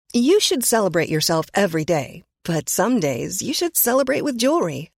You should celebrate yourself every day, but some days you should celebrate with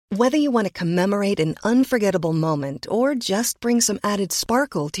jewelry. Whether you want to commemorate an unforgettable moment or just bring some added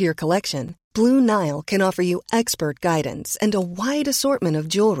sparkle to your collection, Blue Nile can offer you expert guidance and a wide assortment of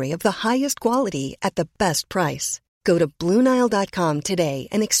jewelry of the highest quality at the best price. Go to BlueNile.com today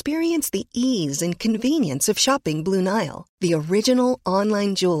and experience the ease and convenience of shopping Blue Nile, the original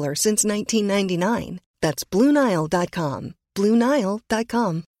online jeweler since 1999. That's BlueNile.com.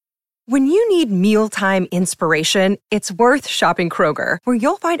 BlueNile.com. When you need mealtime inspiration, it's worth shopping Kroger, where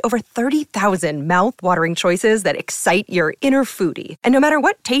you'll find over 30,000 mouth-watering choices that excite your inner foodie. And no matter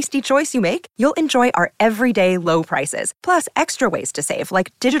what tasty choice you make, you'll enjoy our everyday low prices, plus extra ways to save,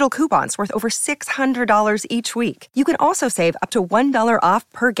 like digital coupons worth over $600 each week. You can also save up to $1 off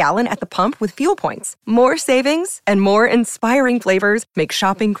per gallon at the pump with fuel points. More savings and more inspiring flavors make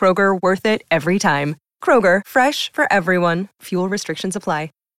shopping Kroger worth it every time. Kroger, fresh for everyone. Fuel restrictions apply.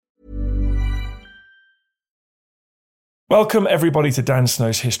 Welcome, everybody, to Dan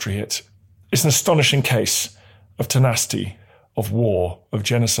Snow's History Hit. It's an astonishing case of tenacity, of war, of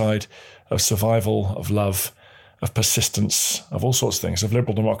genocide, of survival, of love, of persistence, of all sorts of things, of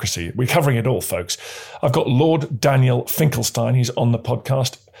liberal democracy. We're covering it all, folks. I've got Lord Daniel Finkelstein. He's on the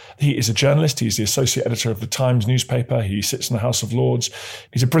podcast. He is a journalist. He's the associate editor of the Times newspaper. He sits in the House of Lords.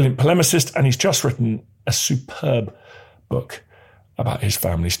 He's a brilliant polemicist, and he's just written a superb book about his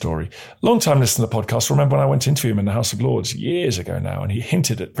family story. Long-time listener to the podcast, remember when I went to interview him in the House of Lords years ago now, and he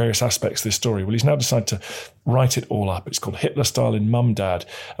hinted at various aspects of this story. Well, he's now decided to write it all up. It's called Hitler, Stalin, Mum, Dad,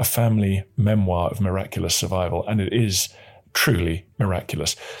 a family memoir of miraculous survival, and it is truly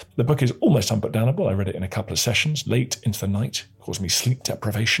miraculous. The book is almost unputdownable. I read it in a couple of sessions, late into the night, caused me sleep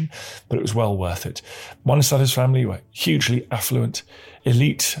deprivation, but it was well worth it. One side of his family were hugely affluent,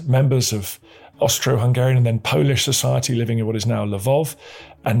 elite members of Austro-Hungarian and then Polish society living in what is now Lvov,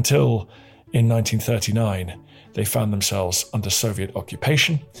 until in 1939 they found themselves under Soviet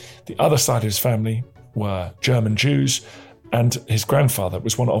occupation. The other side of his family were German Jews, and his grandfather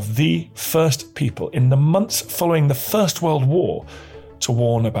was one of the first people in the months following the First World War to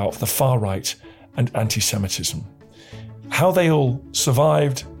warn about the far right and anti-Semitism. How they all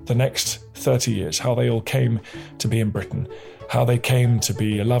survived the next 30 years, how they all came to be in Britain, how they came to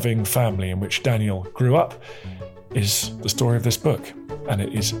be a loving family in which Daniel grew up, is the story of this book, and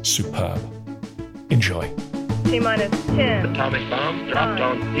it is superb. Enjoy. T-minus 10. Atomic bomb dropped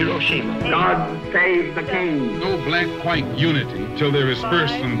on Hiroshima. God save the king. No black-white unity till there is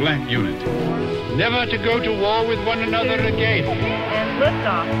first some black unity. Never to go to war with one another again. And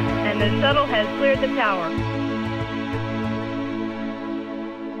liftoff, and the shuttle has cleared the tower.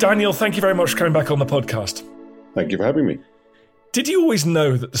 Daniel, thank you very much for coming back on the podcast. Thank you for having me. Did you always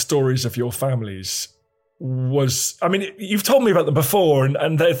know that the stories of your families was... I mean, you've told me about them before,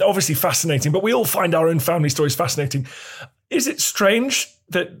 and they're obviously fascinating, but we all find our own family stories fascinating. Is it strange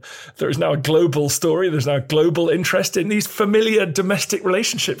that there is now a global story, there's now a global interest in these familiar domestic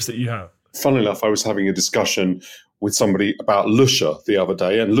relationships that you have? Funnily enough, I was having a discussion with somebody about Lusha the other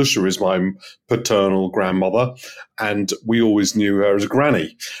day, and Lusha is my paternal grandmother, and we always knew her as a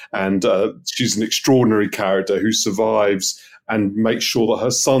granny. And she's an extraordinary character who survives and makes sure that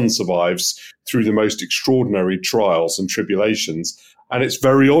her son survives through the most extraordinary trials and tribulations. And it's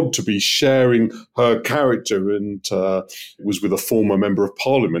very odd to be sharing her character, and it was with a former member of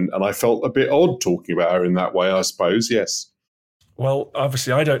parliament, and I felt a bit odd talking about her in that way, I suppose, yes. Well,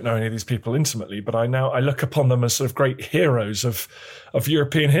 obviously, I don't know any of these people intimately, but I look upon them as sort of great heroes of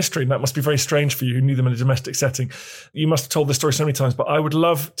European history, and that must be very strange for you who knew them in a domestic setting. You must have told this story so many times, but I would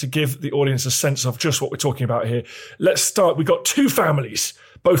love to give the audience a sense of just what we're talking about here. Let's start. We've got two families,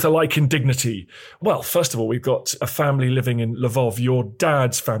 both alike in dignity. Well, first of all, we've got a family living in Lvov, your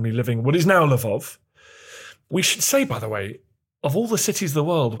dad's family living in what is now Lvov. We should say, by the way, of all the cities of the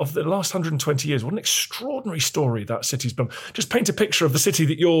world, of the last 120 years, what an extraordinary story that city's been. Just paint a picture of the city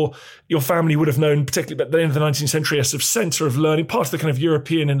that your family would have known, particularly at the end of the 19th century, as a centre of learning, part of the kind of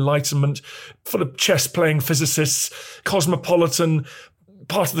European Enlightenment, full of chess-playing physicists, cosmopolitan,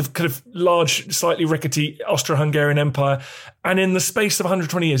 part of the kind of large, slightly rickety Austro-Hungarian Empire. And in the space of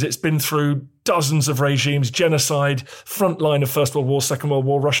 120 years, it's been through dozens of regimes, genocide, front line of First World War, Second World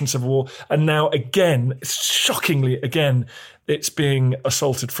War, Russian Civil War. And now again, shockingly again, it's being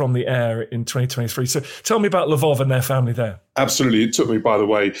assaulted from the air in 2023. So tell me about Lvov and their family there. Absolutely. It took me, by the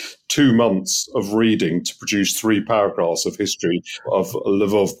way, 2 months of reading to produce 3 paragraphs of history of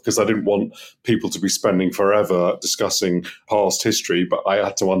Lvov, because I didn't want people to be spending forever discussing past history, but I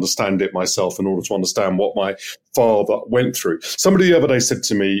had to understand it myself in order to understand what my father went through. Somebody the other day said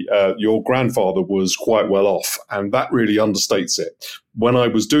to me, your grandfather was quite well off, and that really understates it, when I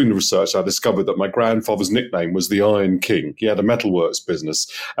was doing the research, I discovered that my grandfather's nickname was the Iron King. He had a metalworks business,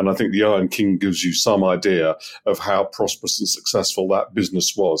 and I think the Iron King gives you some idea of how prosperous and successful that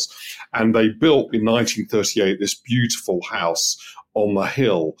business was. And they built in 1938 this beautiful house on the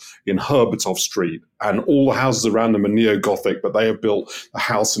hill in Herbertov Street, and all the houses around them are neo-Gothic, but they have built a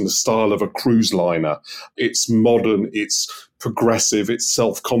house in the style of a cruise liner. It's modern, it's progressive, it's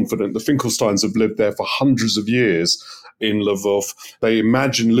self-confident. The Finkelsteins have lived there for hundreds of years in Lvov. They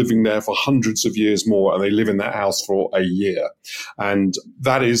imagine living there for hundreds of years more, and they live in that house for a year. And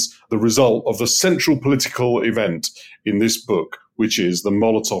that is the result of the central political event in this book, which is the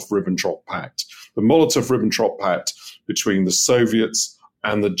Molotov-Ribbentrop Pact. The Molotov-Ribbentrop Pact between the Soviets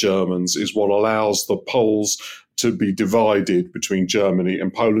and the Germans is what allows the Poles to be divided between Germany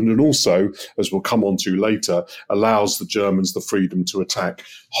and Poland, and also, as we'll come on to later, allows the Germans the freedom to attack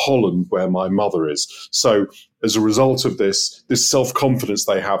Holland, where my mother is. So as a result of this self-confidence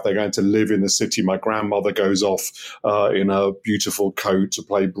they have, they're going to live in the city. My grandmother goes off in a beautiful coat to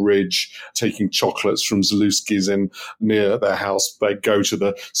play bridge, taking chocolates from Zaluski's in near their house. They go to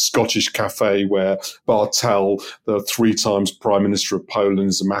the Scottish cafe where Bartel, the 3 times Prime Minister of Poland,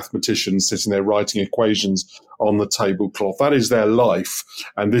 is a mathematician sitting there writing equations on the tablecloth. That is their life.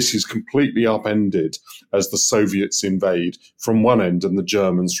 And this is completely upended as the Soviets invade from one end and the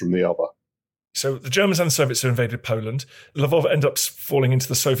Germans from the other. So the Germans and the Soviets have invaded Poland. Lvov ends up falling into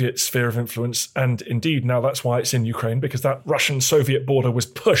the Soviet sphere of influence. And indeed, now that's why it's in Ukraine, because that Russian-Soviet border was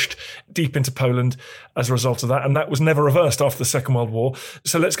pushed deep into Poland as a result of that. And that was never reversed after the Second World War.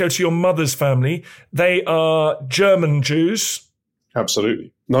 So let's go to your mother's family. They are German Jews.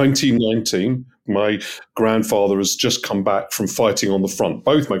 Absolutely. 1919, my grandfather has just come back from fighting on the front.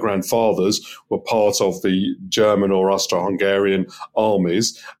 Both my grandfathers were part of the German or Austro-Hungarian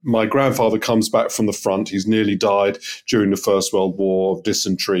armies. My grandfather comes back from the front. He's nearly died during the First World War of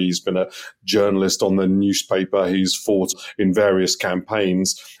dysentery. He's been a journalist on the newspaper. He's fought in various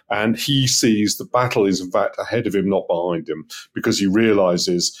campaigns. And he sees the battle is, in fact, ahead of him, not behind him, because he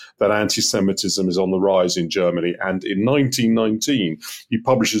realizes that anti-Semitism is on the rise in Germany. And in 1919, he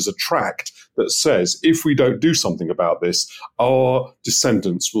publishes a tract that says, if we don't do something about this, our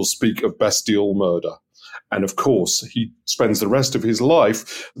descendants will speak of bestial murder. And of course, he spends the rest of his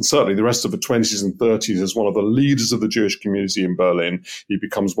life, and certainly the rest of the 20s and 30s, as one of the leaders of the Jewish community in Berlin. He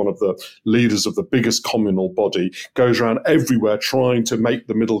becomes one of the leaders of the biggest communal body, goes around everywhere trying to make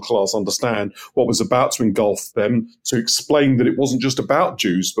the middle class understand what was about to engulf them, to explain that it wasn't just about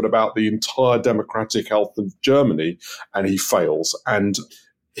Jews, but about the entire democratic health of Germany. And he fails. And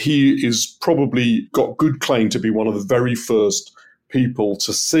he is probably got good claim to be one of the very first people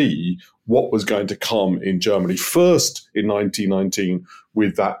to see what was going to come in Germany, first in 1919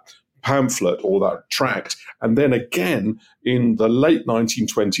 with that pamphlet or that tract, and then again in the late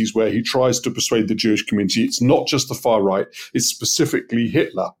 1920s where he tries to persuade the Jewish community it's not just the far right, it's specifically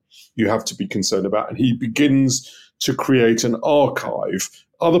Hitler you have to be concerned about. And he begins to create an archive.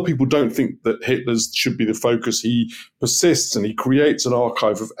 Other people don't think that Hitler's should be the focus. He persists and he creates an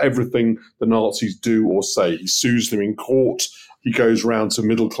archive of everything the Nazis do or say. He sues them in court. He goes around to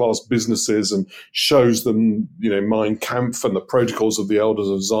middle-class businesses and shows them, Mein Kampf and the Protocols of the Elders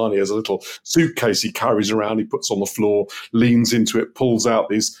of Zion. He has a little suitcase he carries around, he puts on the floor, leans into it, pulls out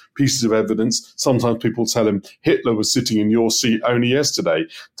these pieces of evidence. Sometimes people tell him, Hitler was sitting in your seat only yesterday,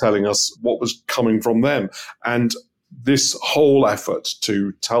 telling us what was coming from them. And this whole effort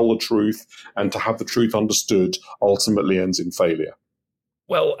to tell the truth and to have the truth understood ultimately ends in failure.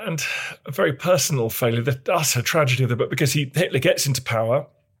 Well, and a very personal failure, the utter tragedy of the book, because Hitler gets into power,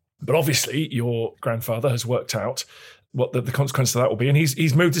 but obviously your grandfather has worked out what the consequence of that will be, and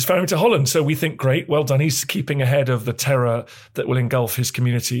he's moved his family to Holland. So we think, great, well done. He's keeping ahead of the terror that will engulf his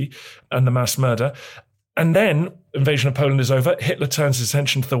community and the mass murder. And then invasion of Poland is over. Hitler turns his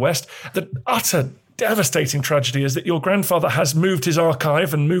attention to the West. The utter devastating tragedy is that your grandfather has moved his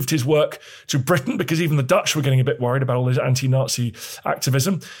archive and moved his work to Britain, because even the Dutch were getting a bit worried about all his anti-Nazi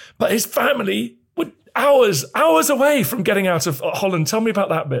activism. But his family were hours away from getting out of Holland. Tell me about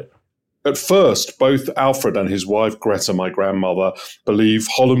that bit. At first, both Alfred and his wife, Greta, my grandmother, believe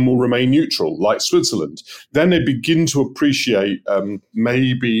Holland will remain neutral, like Switzerland. Then they begin to appreciate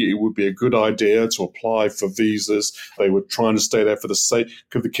maybe it would be a good idea to apply for visas. They were trying to stay there for the sake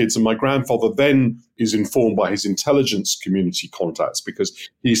of the kids. And my grandfather then is informed by his intelligence community contacts, because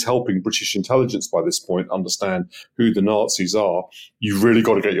he's helping British intelligence by this point understand who the Nazis are. You've really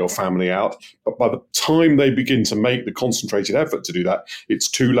got to get your family out. But by the time they begin to make the concentrated effort to do that, it's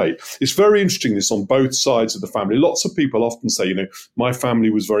too late. It's very interesting, this on both sides of the family. Lots of people often say, my family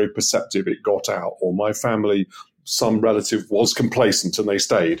was very perceptive, it got out, or my family some relative was complacent and they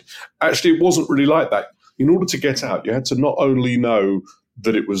stayed. Actually, it wasn't really like that. In order to get out, you had to not only know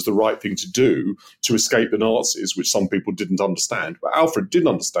that it was the right thing to do to escape the Nazis, which some people didn't understand, but Alfred did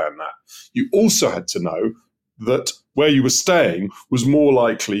understand that. You also had to know that where you were staying was more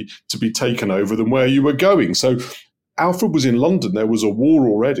likely to be taken over than where you were going. So Alfred was in London. There was a war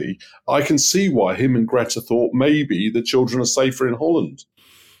already. I can see why him and Greta thought maybe the children are safer in Holland.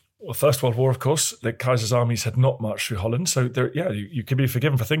 Well, First World War, of course, the Kaiser's armies had not marched through Holland. So, you could be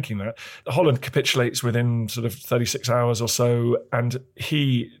forgiven for thinking that. Holland capitulates within sort of 36 hours or so, and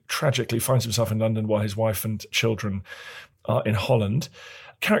he tragically finds himself in London while his wife and children are in Holland.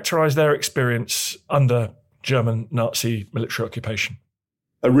 Characterise their experience under German Nazi military occupation.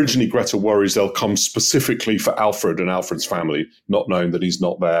 Originally, Greta worries they'll come specifically for Alfred and Alfred's family, not knowing that he's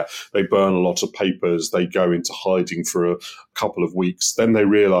not there. They burn a lot of papers. They go into hiding for a couple of weeks. Then they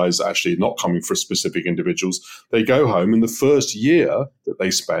realise actually not coming for specific individuals. They go home, and the first year that they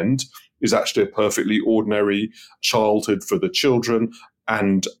spend is actually a perfectly ordinary childhood for the children,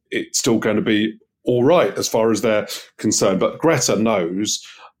 and it's still going to be all right as far as they're concerned. But Greta knows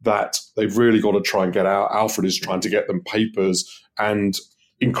that they've really got to try and get out. Alfred is trying to get them papers, and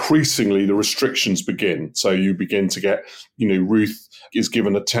increasingly the restrictions begin. So you begin to get, Ruth is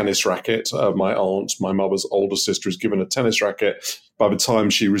given a tennis racket. My aunt, my mother's older sister, is given a tennis racket. By the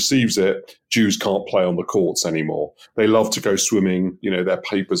time she receives it, Jews can't play on the courts anymore. They love to go swimming. Their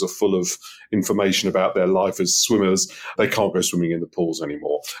papers are full of information about their life as swimmers. They can't go swimming in the pools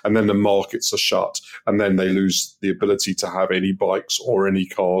anymore. And then the markets are shut. And then they lose the ability to have any bikes or any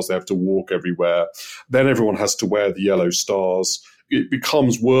cars. They have to walk everywhere. Then everyone has to wear the yellow stars. It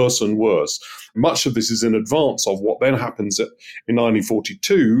becomes worse and worse. Much of this is in advance of what then happens in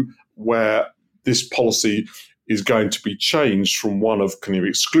 1942, where this policy is going to be changed from one of kind of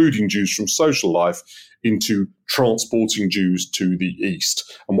excluding Jews from social life into transporting Jews to the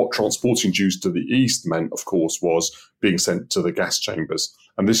east. And what transporting Jews to the east meant, of course, was being sent to the gas chambers.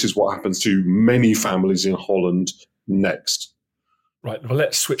 And this is what happens to many families in Holland next. Right. Well,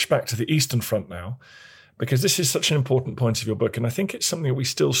 let's switch back to the Eastern Front now, because this is such an important point of your book, and I think it's something that we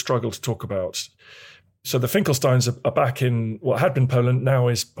still struggle to talk about. So the Finkelsteins are back in what had been Poland, now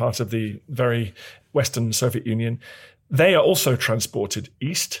is part of the very Western Soviet Union. They are also transported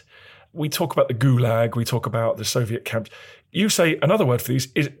east. We talk about the Gulag, we talk about the Soviet camps. You say another word for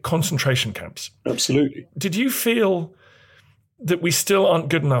these is concentration camps. Absolutely. Did you feel that we still aren't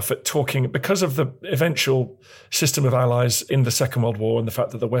good enough at talking, because of the eventual system of allies in the Second World War and the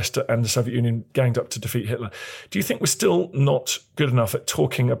fact that the West and the Soviet Union ganged up to defeat Hitler? Do you think we're still not good enough at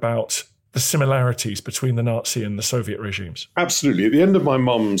talking about the similarities between the Nazi and the Soviet regimes? Absolutely. At the end of my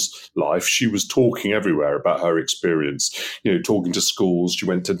mum's life, she was talking everywhere about her experience, talking to schools. She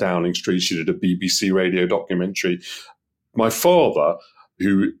went to Downing Street. She did a BBC radio documentary. My father,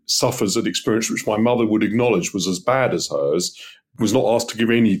 who suffers an experience which my mother would acknowledge was as bad as hers, was not asked to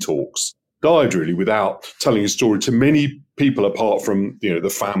give any talks, died really without telling his story to many people apart from the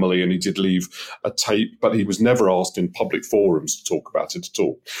family, and he did leave a tape, but he was never asked in public forums to talk about it at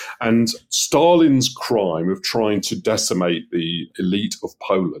all. And Stalin's crime of trying to decimate the elite of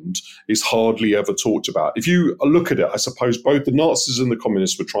Poland is hardly ever talked about. If you look at it, I suppose both the Nazis and the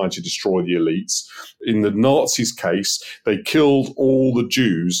communists were trying to destroy the elites. In the Nazis' case, they killed all the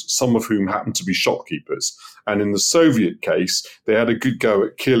Jews, some of whom happened to be shopkeepers. And in the Soviet case, they had a good go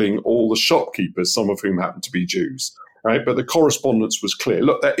at killing all the shopkeepers, some of whom happened to be Jews. Right? But the correspondence was clear.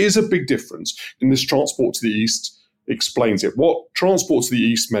 Look, there is a big difference in this transport to the east. Explains it. What transport to the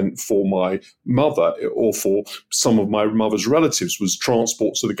east meant for my mother or for some of my mother's relatives was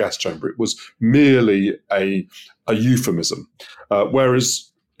transport to the gas chamber. It was merely a euphemism.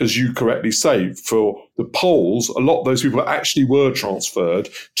 Whereas, as you correctly say, for the Poles, a lot of those people actually were transferred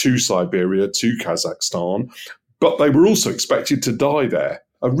to Siberia, to Kazakhstan, but they were also expected to die there.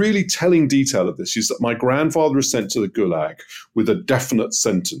 A really telling detail of this is that my grandfather is sent to the Gulag with a definite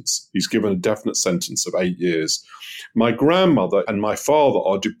sentence. He's given a definite sentence of 8 years. My grandmother and my father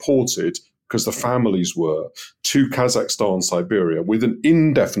are deported, because the families were, to Kazakhstan, Siberia, with an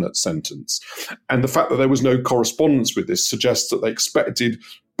indefinite sentence. And the fact that there was no correspondence with this suggests that they expected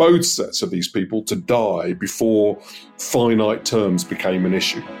both sets of these people to die before finite terms became an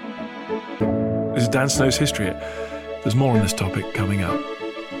issue. This is Dan Snow's History. There's more on this topic coming up.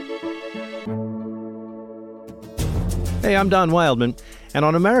 Hey, I'm Don Wildman, and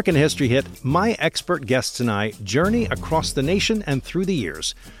on American History Hit, my expert guests and I journey across the nation and through the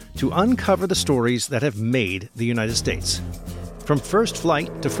years to uncover the stories that have made the United States. From first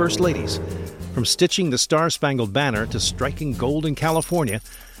flight to first ladies, from stitching the Star-Spangled Banner to striking gold in California,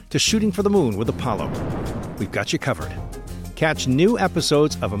 to shooting for the moon with Apollo. we've got you covered. Catch new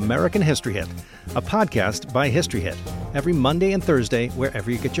episodes of American History Hit, a podcast by History Hit, every Monday and Thursday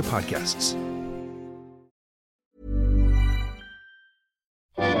wherever you get your podcasts.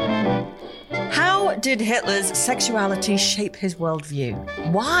 How did Hitler's sexuality shape his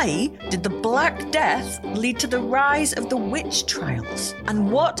worldview? Why did the Black Death lead to the rise of the witch trials?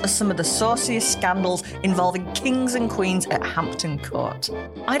 And what are some of the sauciest scandals involving kings and queens at Hampton Court?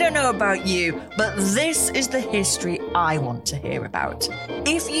 I don't know about you, but this is the history I want to hear about.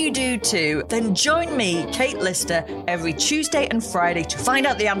 If you do too, then join me, Kate Lister, every Tuesday and Friday to find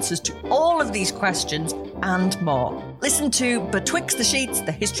out the answers to all of these questions and more. Listen to Betwixt the Sheets,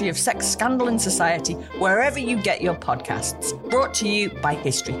 the history of sex, scandal and society, wherever you get your podcasts. Brought to you by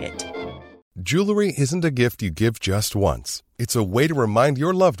History Hit. Jewelry isn't a gift you give just once. It's a way to remind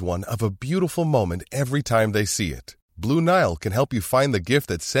your loved one of a beautiful moment every time they see it. Blue Nile can help you find the gift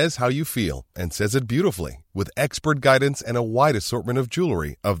that says how you feel and says it beautifully, with expert guidance and a wide assortment of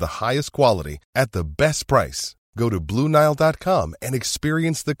jewelry of the highest quality at the best price. Go to BlueNile.com and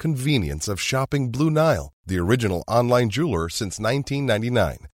experience the convenience of shopping Blue Nile, the original online jeweler since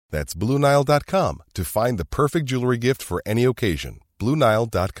 1999. That's BlueNile.com to find the perfect jewelry gift for any occasion.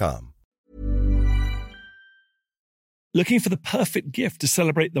 BlueNile.com. Looking for the perfect gift to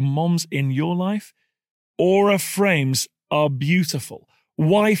celebrate the moms in your life? Aura frames are beautiful,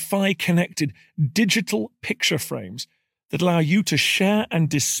 Wi-Fi connected digital picture frames that allow you to share and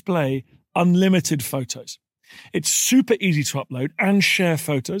display unlimited photos. It's super easy to upload and share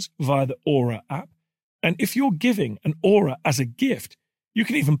photos via the Aura app. And if you're giving an Aura as a gift, you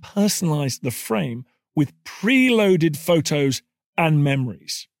can even personalize the frame with preloaded photos and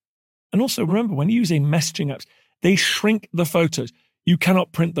memories. And also remember, when using messaging apps, they shrink the photos. You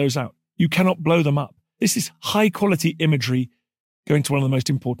cannot print those out. You cannot blow them up. This is high quality imagery going to one of the most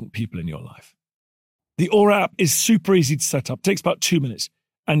important people in your life. The Aura app is super easy to set up. It takes about 2 minutes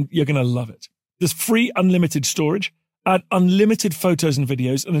and you're going to love it. There's free unlimited storage, add unlimited photos and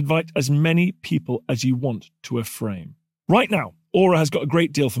videos, and invite as many people as you want to a frame. Right now, Aura has got a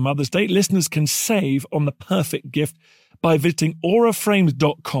great deal for Mother's Day. Listeners can save on the perfect gift by visiting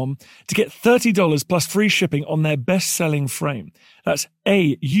auraframes.com to get $30 plus free shipping on their best-selling frame. That's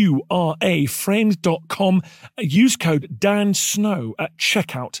AURA frames.com. Use code DANSNOW at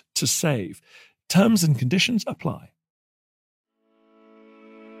checkout to save. Terms and conditions apply.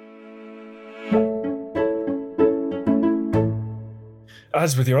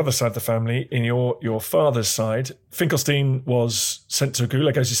 As with your other side of the family, in your father's side, Finkelstein was sent to a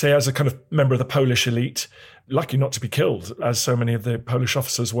gulag, as you say, as a kind of member of the Polish elite, lucky not to be killed, as so many of the Polish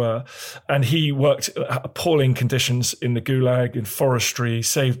officers were. And he worked appalling conditions in the gulag, in forestry,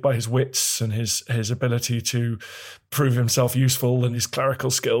 saved by his wits and his ability to prove himself useful and his clerical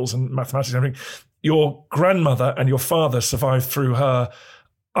skills and mathematics and everything. Your grandmother and your father survived through her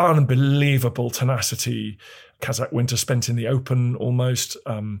unbelievable tenacity. Kazakh winter spent in the open almost,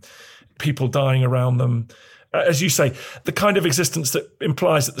 people dying around them. As you say, the kind of existence that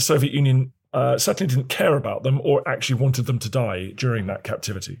implies that the Soviet Union certainly didn't care about them or actually wanted them to die during that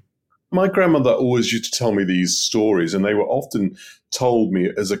captivity. My grandmother always used to tell me these stories, and they were often told me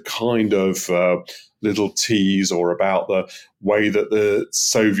as a kind of little tease or about the way that the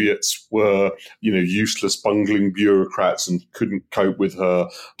Soviets were, useless, bungling bureaucrats and couldn't cope with her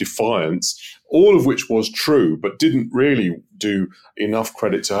defiance, all of which was true, but didn't really do enough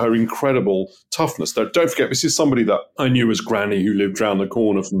credit to her incredible toughness. Don't forget, this is somebody that I knew as Granny, who lived round the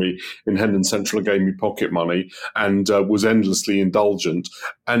corner from me in Hendon Central and gave me pocket money and was endlessly indulgent.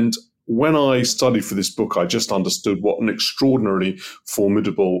 And when I studied for this book, I just understood what an extraordinarily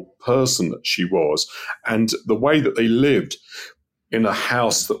formidable person that she was. And the way that they lived in a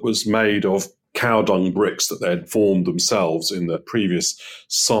house that was made of cow dung bricks that they had formed themselves in the previous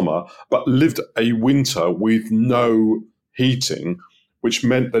summer, but lived a winter with no heating, which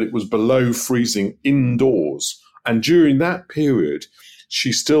meant that it was below freezing indoors. And during that period,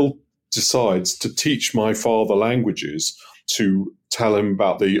 she still decides to teach my father languages, to tell him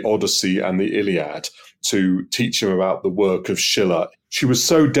about the Odyssey and the Iliad, to teach him about the work of Schiller. She was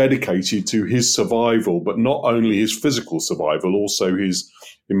so dedicated to his survival, but not only his physical survival, also his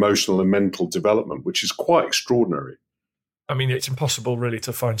emotional and mental development, which is quite extraordinary. I mean, it's impossible really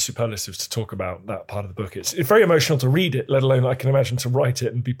to find superlatives to talk about that part of the book. It's very emotional to read it, let alone I can imagine to write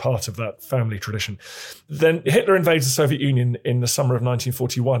it and be part of that family tradition. Then Hitler invades the Soviet Union in the summer of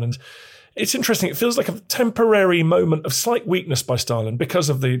 1941, and it's interesting. It feels like a temporary moment of slight weakness by Stalin because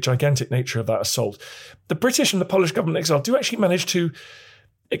of the gigantic nature of that assault. The British and the Polish government in exile do actually manage to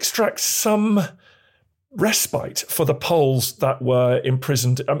extract some respite for the Poles that were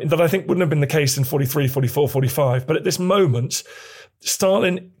imprisoned. I mean, that I think wouldn't have been the case in 43, 44, 45. But at this moment,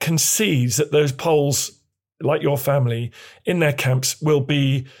 Stalin concedes that those Poles, like your family, in their camps will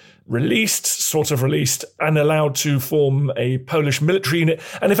be sort of released, and allowed to form a Polish military unit.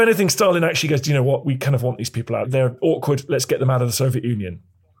 And if anything, Stalin actually goes, do you know what, we kind of want these people out. They're awkward. Let's get them out of the Soviet Union.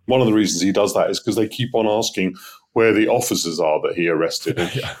 One of the reasons he does that is because they keep on asking where the officers are that he arrested. And,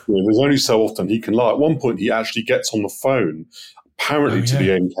 there's only so often he can lie. At one point, he actually gets on the phone, apparently to the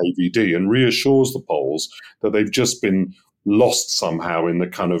NKVD, and reassures the Poles that they've just been lost somehow in the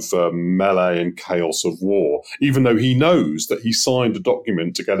kind of melee and chaos of war, even though he knows that he signed a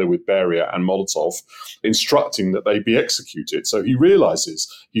document together with Beria and Molotov instructing that they be executed. So he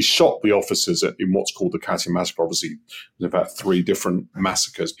realizes he shot the officers in what's called the Katyn massacre. Obviously, there's about 3 different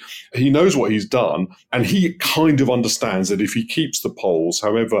massacres. He knows what he's done, and he kind of understands that if he keeps the Poles,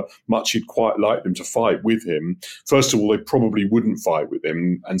 however much he'd quite like them to fight with him, first of all, they probably wouldn't fight with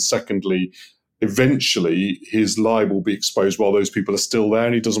him, and secondly, eventually his lie will be exposed while those people are still there,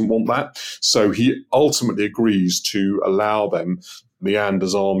 and he doesn't want that. So he ultimately agrees to allow them, the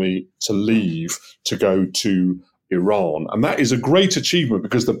Anders army, to leave to go to Iran. And that is a great achievement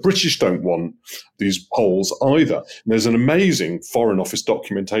because the British don't want these Poles either. And there's an amazing Foreign Office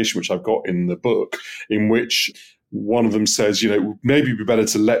documentation, which I've got in the book, in which one of them says, maybe it'd be better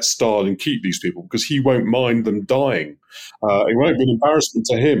to let Stalin keep these people because he won't mind them dying. It won't be an embarrassment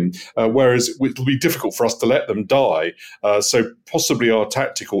to him, whereas it'll be difficult for us to let them die. So possibly our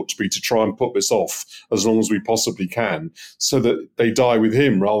tactic ought to be to try and put this off as long as we possibly can so that they die with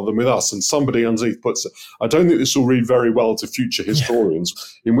him rather than with us. And somebody underneath puts, I don't think this will read very well to future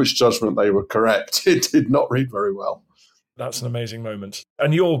historians, in which judgment they were correct. It did not read very well. That's an amazing moment.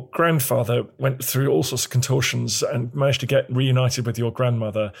 And your grandfather went through all sorts of contortions and managed to get reunited with your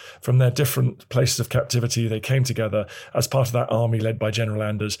grandmother from their different places of captivity. They came together as part of that army led by General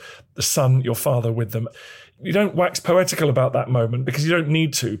Anders, the son, your father, with them. You don't wax poetical about that moment because you don't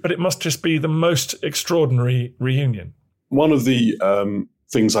need to, but it must just be the most extraordinary reunion. One of the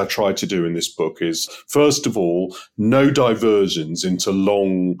things I try to do in this book is, first of all, no diversions into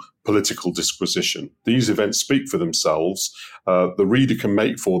long political disquisition. These events speak for themselves. The reader can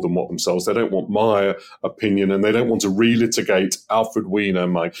make for them what themselves. They don't want my opinion, and they don't want to relitigate Alfred Weiner,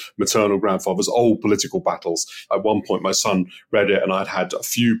 my maternal grandfather's old political battles. At one point, my son read it, and I'd had a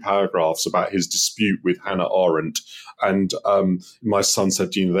few paragraphs about his dispute with Hannah Arendt. And my son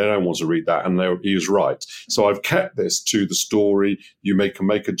said, they don't want to read that. And he was right. So I've kept this to the story. You can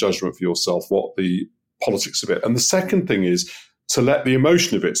make a judgment for yourself what the politics of it. And the second thing is to let the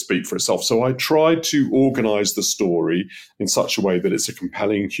emotion of it speak for itself. So I tried to organize the story in such a way that it's a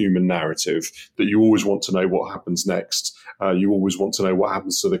compelling human narrative, that you always want to know what happens next. You always want to know what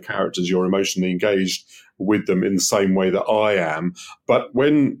happens to the characters. You're emotionally engaged with them in the same way that I am. But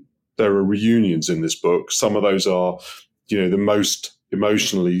when there are reunions in this book, some of those are, the most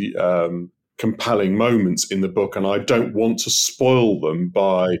emotionally compelling moments in the book, and I don't want to spoil them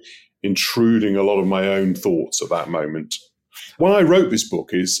by intruding a lot of my own thoughts at that moment. When I wrote this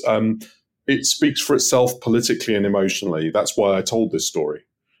book, it speaks for itself politically and emotionally. That's why I told this story.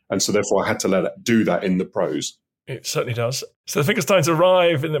 And so therefore I had to let it do that in the prose. It certainly does. So the Finkelsteins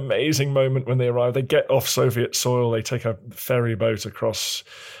arrive in an amazing moment when they arrive. They get off Soviet soil. They take a ferry boat across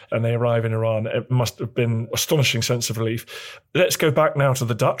and they arrive in Iran. It must have been an astonishing sense of relief. Let's go back now to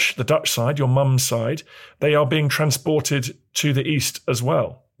the Dutch side, your mum's side. They are being transported to the east as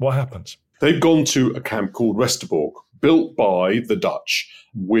well. What happens? They've gone to a camp called Westerbork, built by the Dutch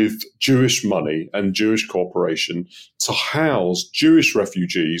with Jewish money and Jewish cooperation to house Jewish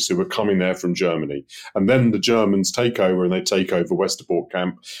refugees who were coming there from Germany. And then the Germans take over and they take over Westerbork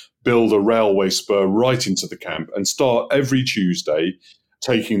camp, build a railway spur right into the camp and start every Tuesday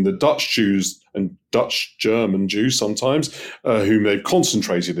taking the Dutch Jews and Dutch German Jews sometimes, whom they've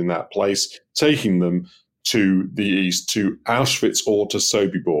concentrated in that place, taking them to the east, to Auschwitz or to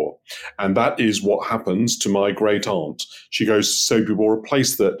Sobibor. And that is what happens to my great aunt. She goes to Sobibor, a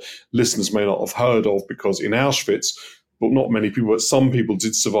place that listeners may not have heard of, because in Auschwitz, but not many people, but some people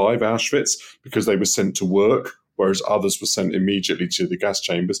did survive Auschwitz because they were sent to work, whereas others were sent immediately to the gas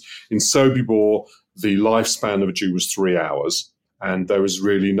chambers. In Sobibor, the lifespan of a Jew was 3 hours, and there was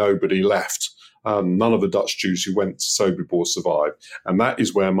really nobody left. None of the Dutch Jews who went to Sobibor survived. And that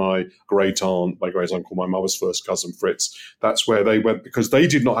is where my great aunt, my great uncle, my mother's first cousin Fritz, that's where they went because they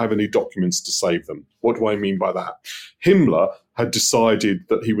did not have any documents to save them. What do I mean by that? Himmler had decided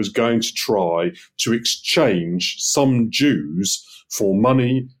that he was going to try to exchange some Jews for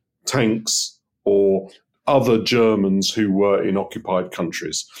money, tanks, or other Germans who were in occupied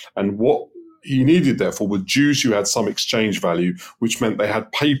countries. And what he needed, therefore, were Jews who had some exchange value, which meant they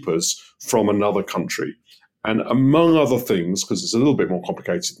had papers from another country. And among other things, because it's a little bit more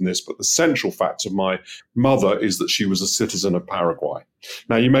complicated than this, but the central fact of my mother is that she was a citizen of Paraguay.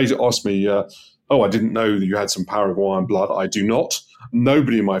 Now, you may ask me, I didn't know that you had some Paraguayan blood. I do not.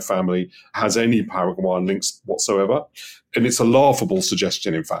 Nobody in my family has any Paraguayan links whatsoever. And it's a laughable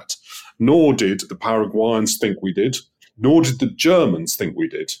suggestion, in fact. Nor did the Paraguayans think we did. Nor did the Germans think we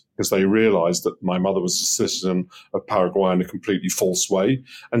did, because they realized that my mother was a citizen of Paraguay in a completely false way,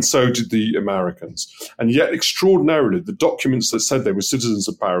 and so did the Americans. And yet, extraordinarily, the documents that said they were citizens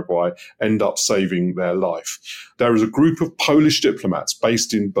of Paraguay end up saving their life. There is a group of Polish diplomats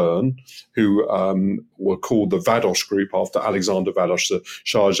based in Bern who were called the Vados Group, after Alexander Vados, the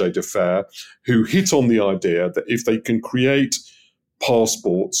chargé d'affaires, who hit on the idea that if they can create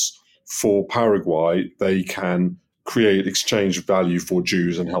passports for Paraguay, they can create exchange value for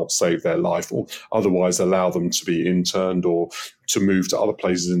Jews and help save their life, or otherwise allow them to be interned or to move to other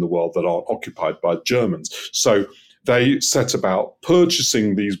places in the world that aren't occupied by Germans. So they set about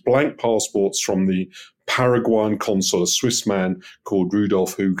purchasing these blank passports from the Paraguayan consul, a Swiss man called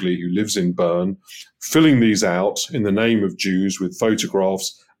Rudolf Hugli, who lives in Bern, filling these out in the name of Jews with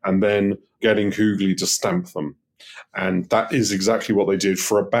photographs, and then getting Hugli to stamp them. And that is exactly what they did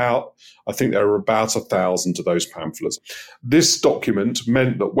for about, I think there were about 1,000 of those pamphlets. This document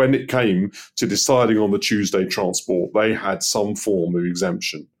meant that when it came to deciding on the Tuesday transport, they had some form of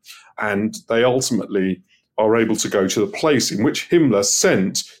exemption. And they ultimately are able to go to the place in which Himmler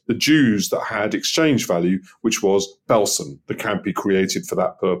sent the Jews that had exchange value, which was Belsen, the camp he created for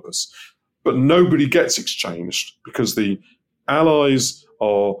that purpose. But nobody gets exchanged because the Allies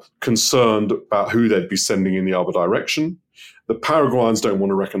are concerned about who they'd be sending in the other direction. The Paraguayans don't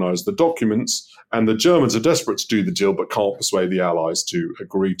want to recognize the documents, and the Germans are desperate to do the deal but can't persuade the Allies to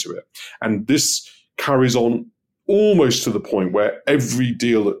agree to it. And this carries on almost to the point where every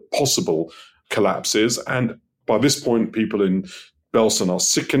deal possible collapses. And by this point, people in Belsen are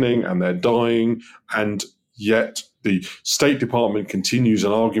sickening and they're dying. And yet the State Department continues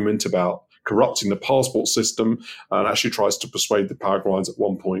an argument about corrupting the passport system, and actually tries to persuade the Paraguayans at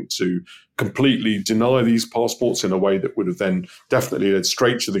one point to completely deny these passports in a way that would have then definitely led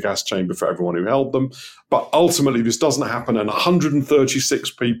straight to the gas chamber for everyone who held them. But ultimately, this doesn't happen, and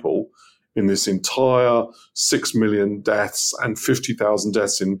 136 people in this entire 6 million deaths and 50,000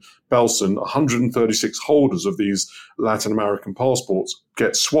 deaths in Belsen, 136 holders of these Latin American passports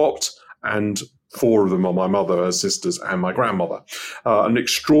get swapped, and 4 of them are my mother, her sisters, and my grandmother. An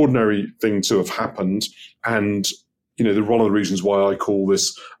extraordinary thing to have happened. And, one of the reasons why I call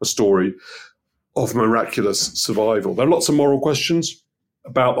this a story of miraculous survival. There are lots of moral questions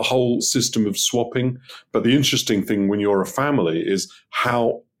about the whole system of swapping. But the interesting thing when you're a family is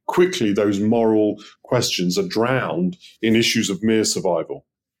how quickly those moral questions are drowned in issues of mere survival.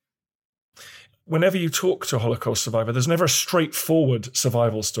 Whenever you talk to a Holocaust survivor, there's never a straightforward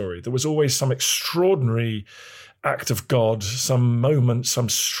survival story. There was always some extraordinary act of God, some moment, some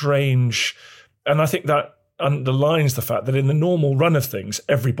strange... And I think that underlines the fact that in the normal run of things,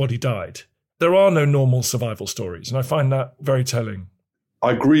 everybody died. There are no normal survival stories, and I find that very telling.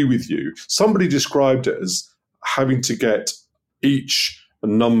 I agree with you. Somebody described it as having to get each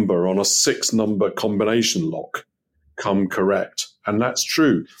number on a 6-number combination lock come correct. And that's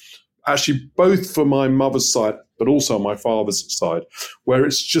true. Actually, both for my mother's side, but also on my father's side, where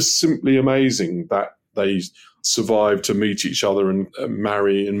it's just simply amazing that they survived to meet each other and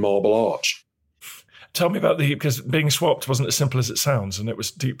marry in Marble Arch. Tell me about because being swapped wasn't as simple as it sounds, and it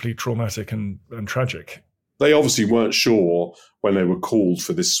was deeply traumatic and tragic. They obviously weren't sure when they were called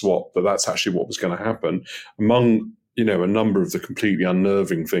for this swap that that's actually what was going to happen. Among a number of the completely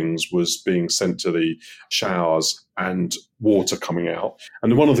unnerving things was being sent to the showers and water coming out.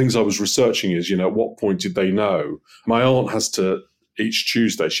 And one of the things I was researching is, at what point did they know? My aunt has to, each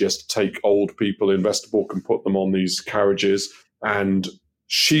Tuesday, she has to take old people in Westerbork and put them on these carriages. And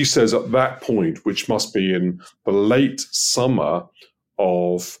she says at that point, which must be in the late summer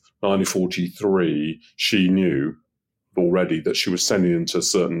of 1943, she knew already that she was sending them to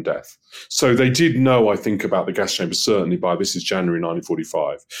certain death. So they did know, I think, about the gas chamber, certainly by this is January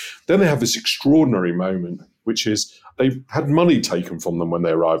 1945. Then they have this extraordinary moment, which is they had money taken from them when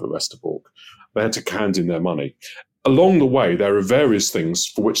they arrived at Westerbork. They had to hand in their money. Along the way, there are various things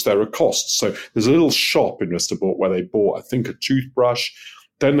for which there are costs. So there's a little shop in Westerbork where they bought, I think, a toothbrush.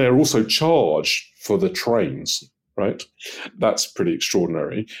 Then they're also charged for the trains. Right? That's pretty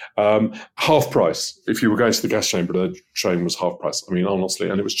extraordinary. Half price. If you were going to the gas chamber, the train was half price. I mean, honestly,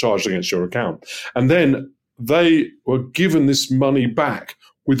 and it was charged against your account. And then they were given this money back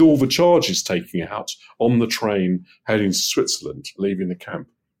with all the charges taking out on the train heading to Switzerland, leaving the camp.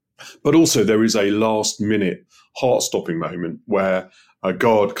 But also there is a last-minute heart-stopping moment where a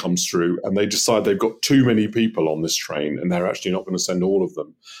guard comes through and they decide they've got too many people on this train and they're actually not going to send all of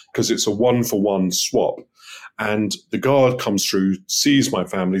them because it's a one-for-one swap. And the guard comes through, sees my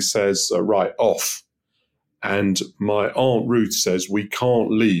family, says, right, off. And my Aunt Ruth says, we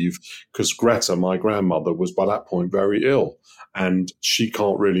can't leave because Greta, my grandmother, was by that point very ill and she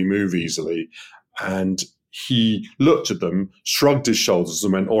can't really move easily. And he looked at them, shrugged his shoulders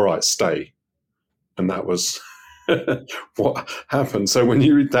and went, all right, stay. And that was what happened. So when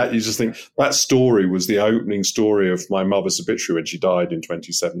you read that, you just think that story was the opening story of my mother's obituary when she died in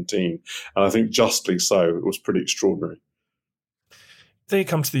 2017. And I think justly so. It was pretty extraordinary. They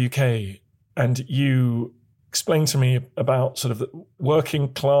come to the UK and you explain to me about sort of the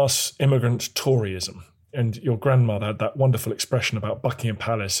working class immigrant Toryism. And your grandmother had that wonderful expression about Buckingham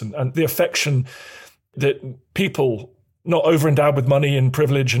Palace and the affection that people not over-endowed with money and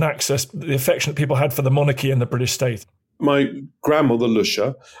privilege and access, the affection that people had for the monarchy and the British state. My grandmother,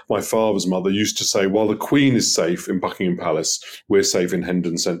 Lucia, my father's mother, used to say, while the Queen is safe in Buckingham Palace, we're safe in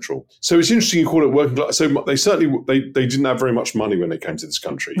Hendon Central. So it's interesting you call it working class. So they certainly, they didn't have very much money when they came to this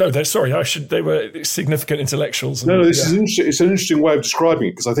country. No, they were significant intellectuals. Is interesting. It's an interesting way of describing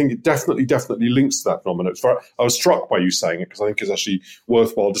it because I think it definitely links to that phenomenon. I was struck by you saying it because I think it's actually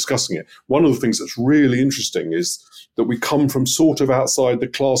worthwhile discussing it. One of the things that's really interesting is that we come from sort of outside the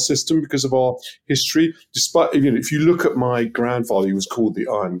class system because of our history. Despite, if you look at my grandfather, he was called the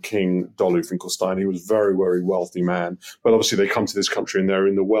Iron King, Dolly Finkelstein. He was a very, very wealthy man. But obviously they come to this country and they're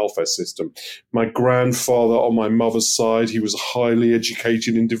in the welfare system. My grandfather on my mother's side, he was a highly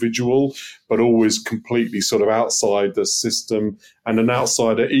educated individual, but always completely sort of outside the system and an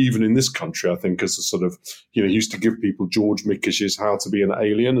outsider even in this country, I think, as a sort of, he used to give people George Mikish's How to Be an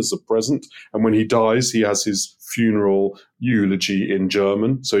Alien as a present. And when he dies, he has his funeral eulogy in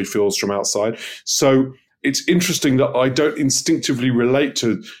German. So he feels from outside. So it's interesting that I don't instinctively relate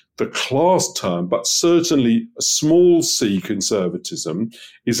to the class term, but certainly a small c conservatism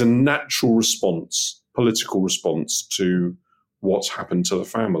is a natural response, political response to what's happened to the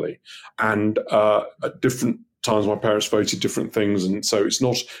family. And at different times, my parents voted different things. And so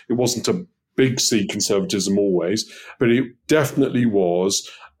it wasn't a big C conservatism always, but it definitely was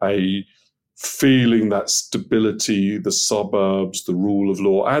a feeling that stability, the suburbs, the rule of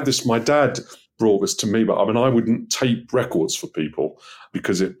law. I had this, my dad brought this to me, but I wouldn't tape records for people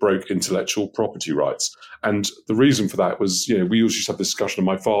because it broke intellectual property rights. And the reason for that was, we used to have this discussion and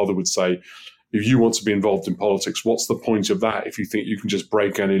my father would say, if you want to be involved in politics, what's the point of that if you think you can just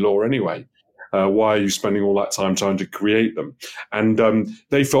break any law anyway? Why are you spending all that time trying to create them? And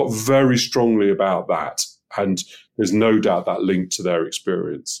they felt very strongly about that. And there's no doubt that linked to their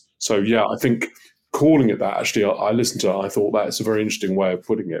experience. So, yeah, I think calling it that, actually, I listened to it. I thought that's a very interesting way of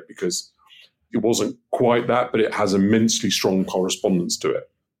putting it because it wasn't quite that, but it has immensely strong correspondence to it.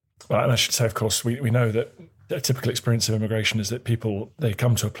 Well, and I should say, of course, we know that a typical experience of immigration is that people, they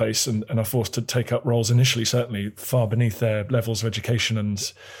come to a place and are forced to take up roles initially, certainly far beneath their levels of education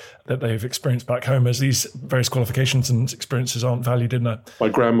and that they've experienced back home, as these various qualifications and experiences aren't valued in that. My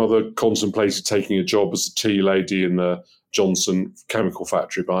grandmother contemplated taking a job as a tea lady in the Johnson chemical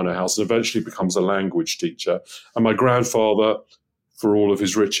factory behind her house and eventually becomes a language teacher. And my grandfather, for all of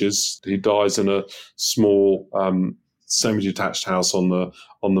his riches, he dies in a small semi-detached house on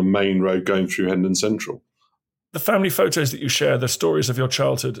the main road going through Hendon Central. The family photos that you share, the stories of your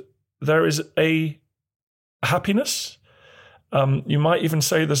childhood, there is a happiness. You might even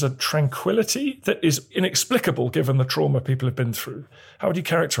say there's a tranquility that is inexplicable given the trauma people have been through. How would you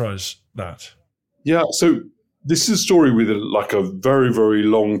characterize that? Yeah, so this is a story with a very, very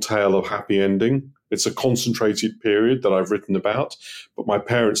long tail of happy ending. It's a concentrated period that I've written about, but my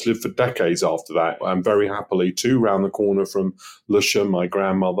parents lived for decades after that, and very happily too, round the corner from Lucia, my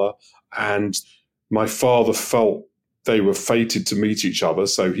grandmother, and my father felt they were fated to meet each other.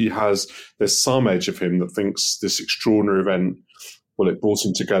 So there's some edge of him that thinks this extraordinary event, it brought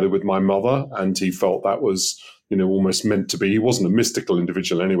him together with my mother, and he felt that was, almost meant to be. He wasn't a mystical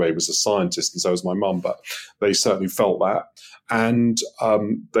individual anyway, he was a scientist, and so was my mum, but they certainly felt that. And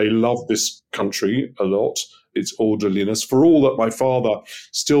they loved this country a lot, its orderliness, for all that my father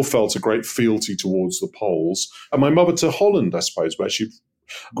still felt a great fealty towards the Poles, and my mother to Holland, I suppose, where she'd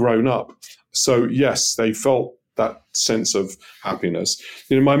grown up. So yes, they felt that sense of happiness.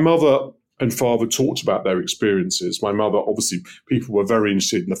 My mother and father talked about their experiences. My mother, obviously, people were very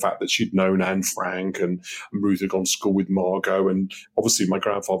interested in the fact that she'd known Anne Frank and Ruth had gone to school with Margot, and obviously my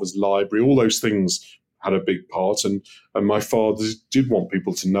grandfather's library. All those things had a big part. And my father did want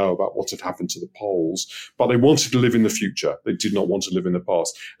people to know about what had happened to the Poles, but they wanted to live in the future. They did not want to live in the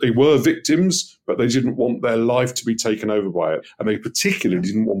past. They were victims, but they didn't want their life to be taken over by it. And they particularly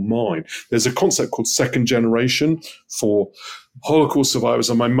didn't want mine. There's a concept called second generation for Holocaust survivors,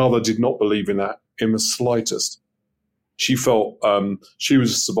 and my mother did not believe in that in the slightest. She felt she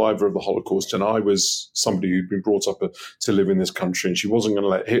was a survivor of the Holocaust, and I was somebody who'd been brought up to live in this country, and she wasn't going to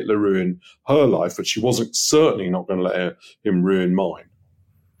let Hitler ruin her life, but she wasn't certainly not going to let him ruin mine.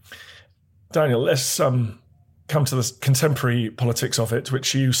 Daniel, let's come to the contemporary politics of it,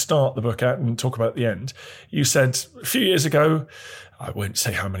 which you start the book at and talk about at the end. You said a few years ago, I won't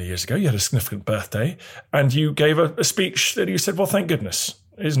say how many years ago, you had a significant birthday, and you gave a speech that you said, well, thank goodness.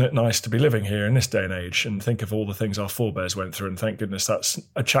 Isn't it nice to be living here in this day and age and think of all the things our forebears went through? And thank goodness that's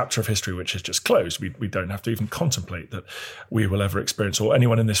a chapter of history which has just closed. We don't have to even contemplate that we will ever experience, or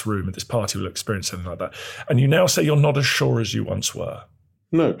anyone in this room at this party will experience something like that. And you now say you're not as sure as you once were.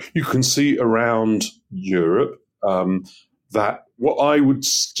 No, you can see around Europe that what I would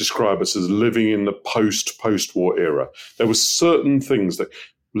describe as living in the post-war era. There were certain things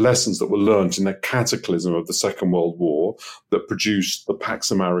lessons that were learned in the cataclysm of the Second World War that produced the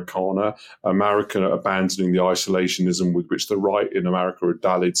Pax Americana, America abandoning the isolationism with which the right in America had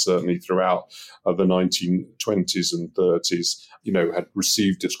dallied certainly throughout the 1920s and 30s, had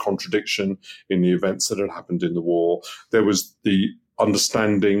received its contradiction in the events that had happened in the war. There was the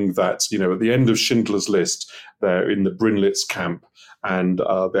understanding that, at the end of Schindler's List, they're in the Brinlitz camp, and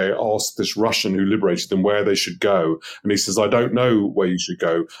they asked this Russian who liberated them where they should go. And he says, I don't know where you should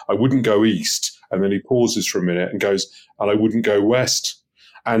go. I wouldn't go east. And then he pauses for a minute and goes, and I wouldn't go west.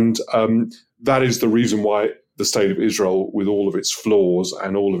 And that is the reason why the state of Israel, with all of its flaws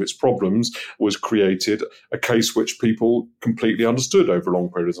and all of its problems, was created, a case which people completely understood over a long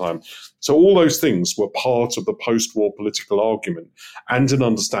period of time. So all those things were part of the post-war political argument and an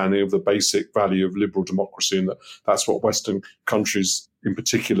understanding of the basic value of liberal democracy, and that's what Western countries in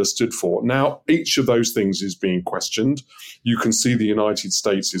particular stood for. Now, each of those things is being questioned. You can see the United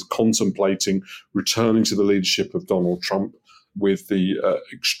States is contemplating returning to the leadership of Donald Trump, with the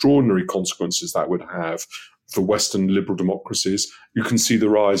extraordinary consequences that would have for Western liberal democracies. You can see the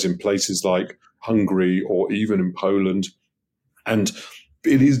rise in places like Hungary or even in Poland. And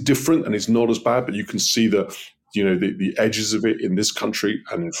it is different and it's not as bad, but you can see the edges of it in this country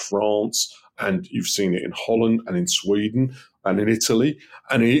and in France, and you've seen it in Holland and in Sweden and in Italy.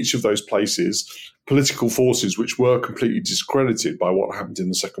 And in each of those places, political forces which were completely discredited by what happened in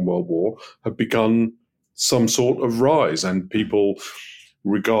the Second World War have begun some sort of rise, and people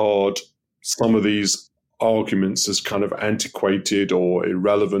regard some of these arguments as kind of antiquated or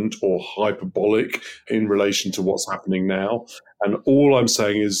irrelevant or hyperbolic in relation to what's happening now. And all I'm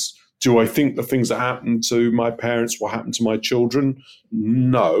saying is, do I think the things that happened to my parents will happen to my children?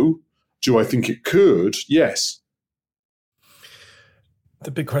 No. Do I think it could? Yes. The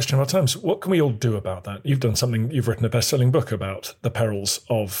big question of our times, what can we all do about that? You've written a best-selling book about the perils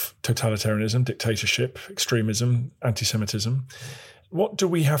of totalitarianism, dictatorship, extremism, anti-Semitism. What do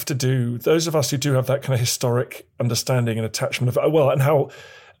we have to do, those of us who do have that kind of historic understanding and attachment of, and how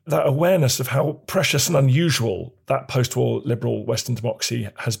that awareness of how precious and unusual that post-war liberal Western democracy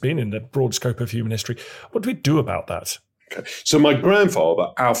has been in the broad scope of human history? What do we do about that? Okay. So my grandfather,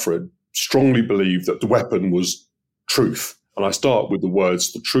 Alfred, strongly believed that the weapon was truth. And I start with the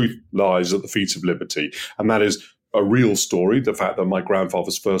words, the truth lies at the feet of liberty. And that is a real story, the fact that my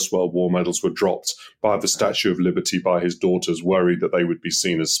grandfather's First World War medals were dropped by the Statue of Liberty by his daughters, worried that they would be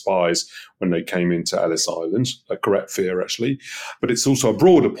seen as spies when they came into Ellis Island, a correct fear, actually. But it's also a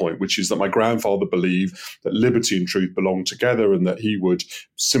broader point, which is that my grandfather believed that liberty and truth belonged together and that he would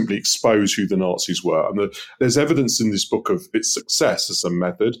simply expose who the Nazis were. And there's evidence in this book of its success as a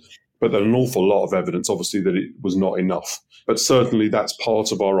method, but there's an awful lot of evidence, obviously, that it was not enough. But certainly that's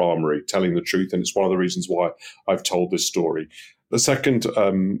part of our armory, telling the truth, and it's one of the reasons why I've told this story. The second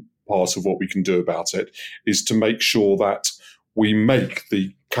part of what we can do about it is to make sure that we make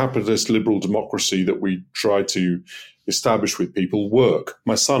the capitalist liberal democracy that we try to establish with people work.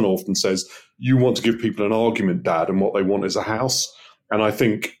 My son often says, you want to give people an argument, Dad, and what they want is a house. And I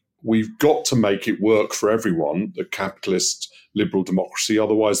think we've got to make it work for everyone, the capitalist liberal democracy.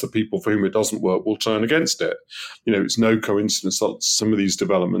 Otherwise, the people for whom it doesn't work will turn against it. It's no coincidence that some of these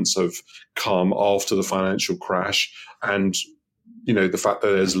developments have come after the financial crash, and the fact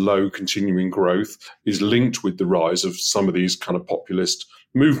that there's low continuing growth is linked with the rise of some of these kind of populist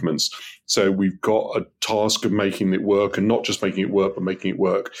movements. So we've got a task of making it work, and not just making it work, but making it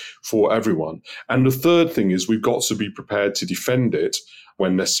work for everyone. And the third thing is we've got to be prepared to defend it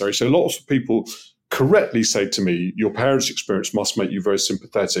when necessary. So lots of people correctly say to me, your parents' experience must make you very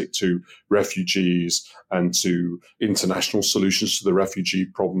sympathetic to refugees and to international solutions to the refugee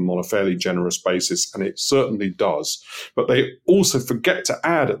problem on a fairly generous basis. And it certainly does. But they also forget to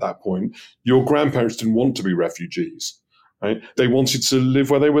add at that point, your grandparents didn't want to be refugees. Right? They wanted to live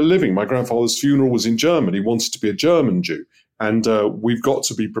where they were living. My grandfather's funeral was in Germany. He wanted to be a German Jew. And we've got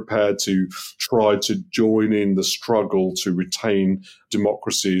to be prepared to try to join in the struggle to retain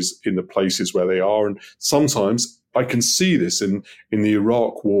democracies in the places where they are. And sometimes I can see this in the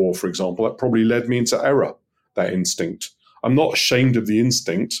Iraq war, for example. That probably led me into error, that instinct. I'm not ashamed of the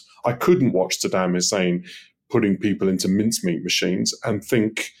instinct. I couldn't watch Saddam Hussein putting people into mincemeat machines and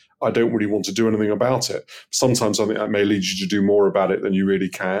think, I don't really want to do anything about it. Sometimes I think that may lead you to do more about it than you really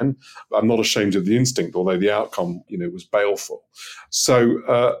can. I'm not ashamed of the instinct, although the outcome, was baleful.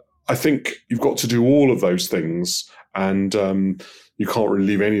 So I think you've got to do all of those things, and you can't really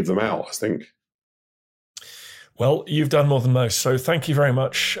leave any of them out, I think. Well, you've done more than most. So thank you very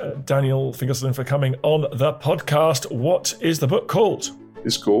much, Daniel Finkelstein, for coming on the podcast. What is the book called?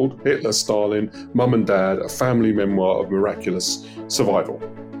 It's called Hitler, Stalin, Mum and Dad, a family memoir of miraculous survival.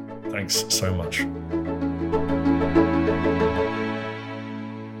 Thanks so much.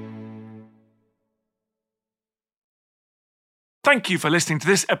 Thank you for listening to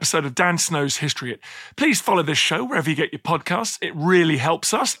this episode of Dan Snow's History Hit. Please follow this show wherever you get your podcasts. It really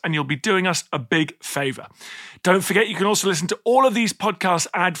helps us, and you'll be doing us a big favour. Don't forget, you can also listen to all of these podcasts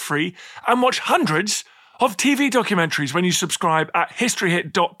ad-free and watch hundreds of TV documentaries when you subscribe at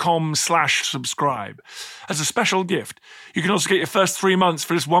historyhit.com/subscribe. As a special gift, you can also get your first 3 months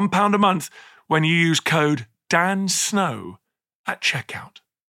for just £1 a month when you use code DANSNOW at checkout.